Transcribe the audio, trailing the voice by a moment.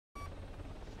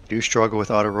Do you struggle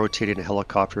with auto-rotating a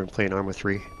helicopter and playing ARMA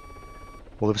 3?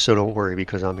 Well, if so, don't worry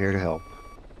because I'm here to help.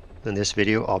 In this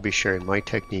video, I'll be sharing my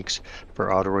techniques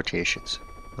for auto-rotations.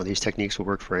 Now, these techniques will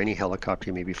work for any helicopter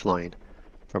you may be flying,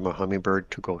 from a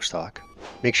Hummingbird to Ghost Hawk.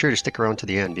 Make sure to stick around to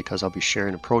the end because I'll be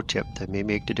sharing a pro tip that may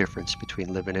make the difference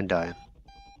between living and dying.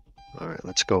 Alright,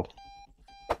 let's go.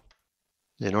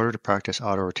 In order to practice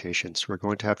auto-rotations, we're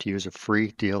going to have to use a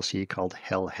free DLC called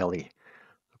Hell-Heli.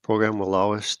 The program will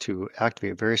allow us to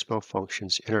activate various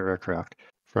malfunctions in our aircraft,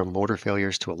 from motor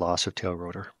failures to a loss of tail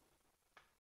rotor.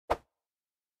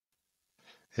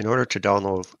 In order to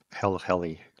download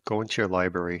Hell-Heli, go into your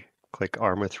library, click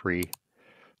ARMA 3,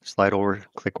 slide over,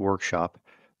 click Workshop,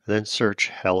 and then search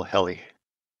Hell-Heli.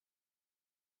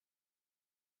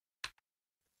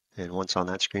 And once on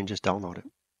that screen, just download it.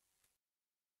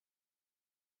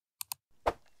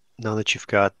 Now that you've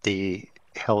got the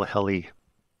Hell-Heli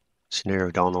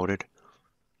scenario downloaded,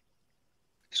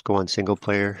 just go on Single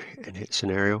Player and hit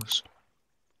Scenarios.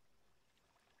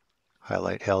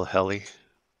 Highlight Hell-Heli,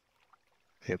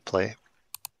 hit Play.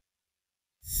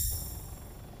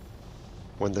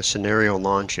 When the scenario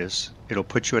launches, it'll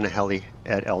put you in a heli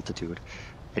at altitude,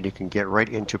 and you can get right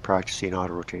into practicing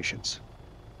auto-rotations.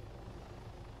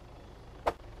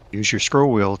 Use your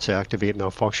scroll wheel to activate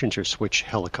malfunctions or switch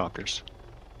helicopters.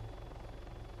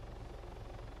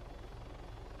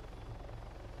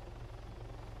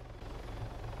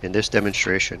 In this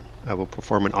demonstration, I will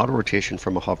perform an auto-rotation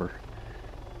from a hover.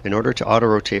 In order to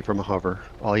auto-rotate from a hover,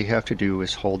 all you have to do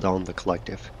is hold down the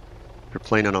collective. If you're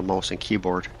playing on a mouse and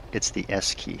keyboard, it's the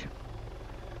S key.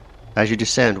 As you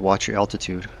descend, watch your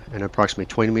altitude, and approximately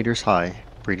 20 meters high,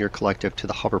 bring your collective to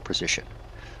the hover position.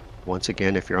 Once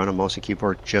again, if you're on a mouse and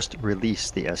keyboard, just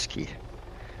release the S key.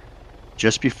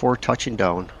 Just before touching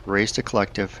down, raise the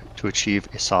collective to achieve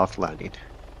a soft landing.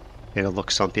 It'll look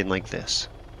something like this.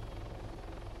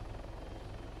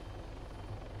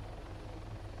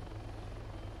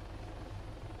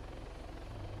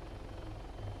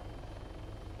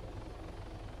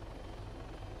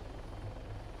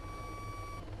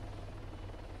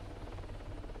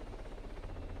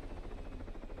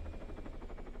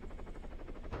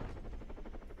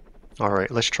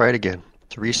 Alright, let's try it again.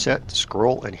 To reset,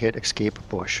 scroll and hit Escape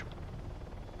Bush.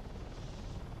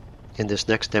 In this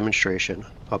next demonstration,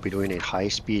 I'll be doing a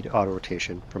high-speed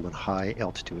auto-rotation from a high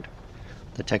altitude.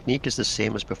 The technique is the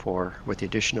same as before, with the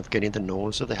addition of getting the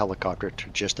nose of the helicopter to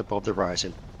just above the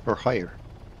horizon, or higher.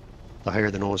 The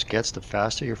higher the nose gets, the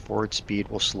faster your forward speed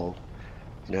will slow.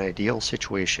 In an ideal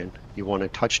situation, you want to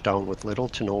touch down with little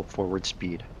to no forward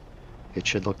speed. It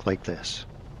should look like this.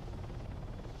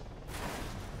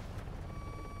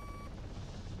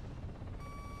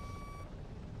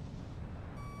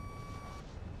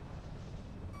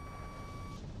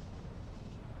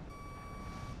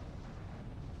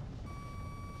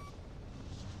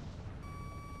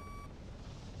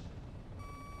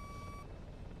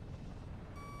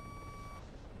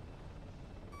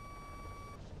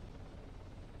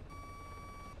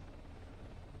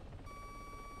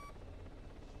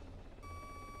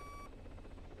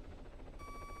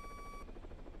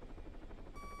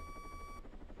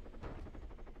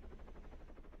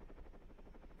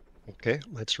 Okay,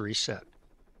 let's reset.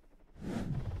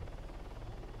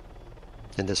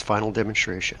 In this final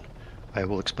demonstration, I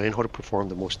will explain how to perform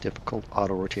the most difficult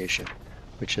auto-rotation,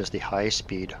 which is the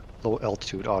high-speed,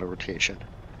 low-altitude auto-rotation.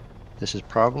 This is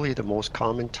probably the most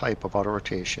common type of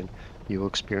auto-rotation you will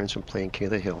experience when playing King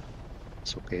of the Hill,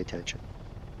 so pay attention.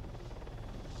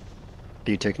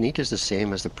 The technique is the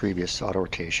same as the previous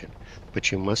auto-rotation,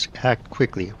 but you must act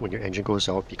quickly when your engine goes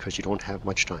out because you don't have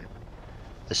much time.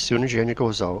 As soon as your engine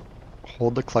goes out,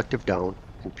 hold the collective down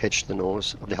and pitch the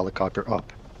nose of the helicopter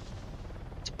up.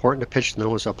 It's important to pitch the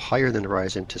nose up higher than the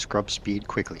horizon to scrub speed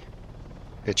quickly.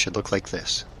 It should look like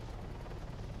this.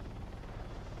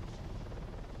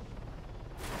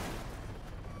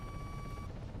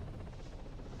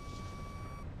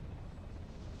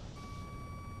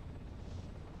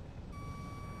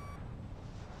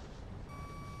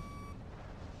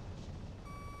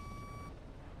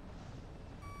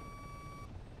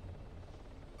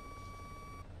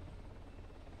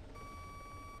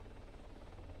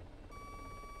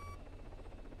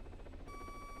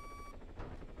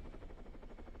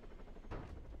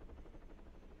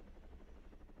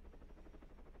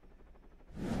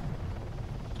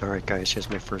 Alright guys, here's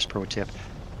my first pro tip.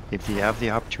 If you have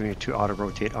the opportunity to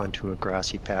auto-rotate onto a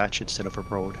grassy patch instead of a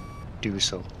road, do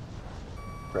so.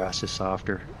 Grass is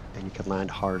softer and you can land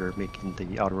harder, making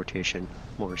the auto-rotation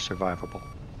more survivable.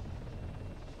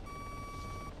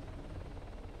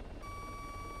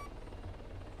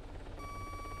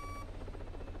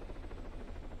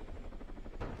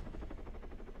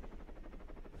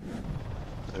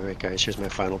 Alright guys, here's my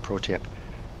final pro tip.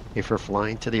 If you're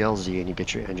flying to the LZ and you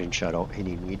get your engine shut out and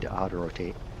you need to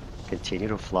auto-rotate, continue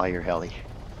to fly your heli.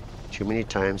 Too many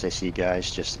times I see guys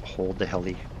just hold the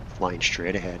heli flying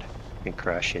straight ahead and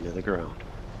crash into the ground.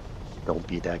 Don't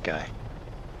be that guy.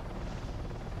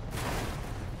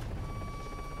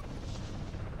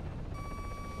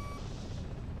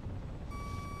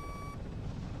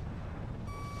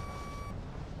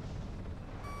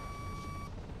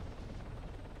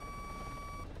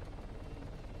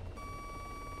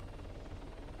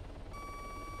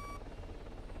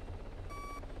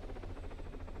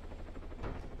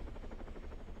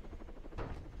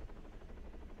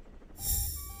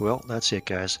 Well, that's it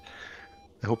guys.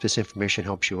 I hope this information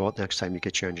helps you out next time you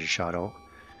get your engine shot out.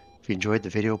 If you enjoyed the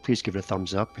video, please give it a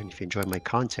thumbs up, and if you enjoyed my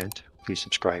content, please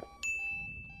subscribe.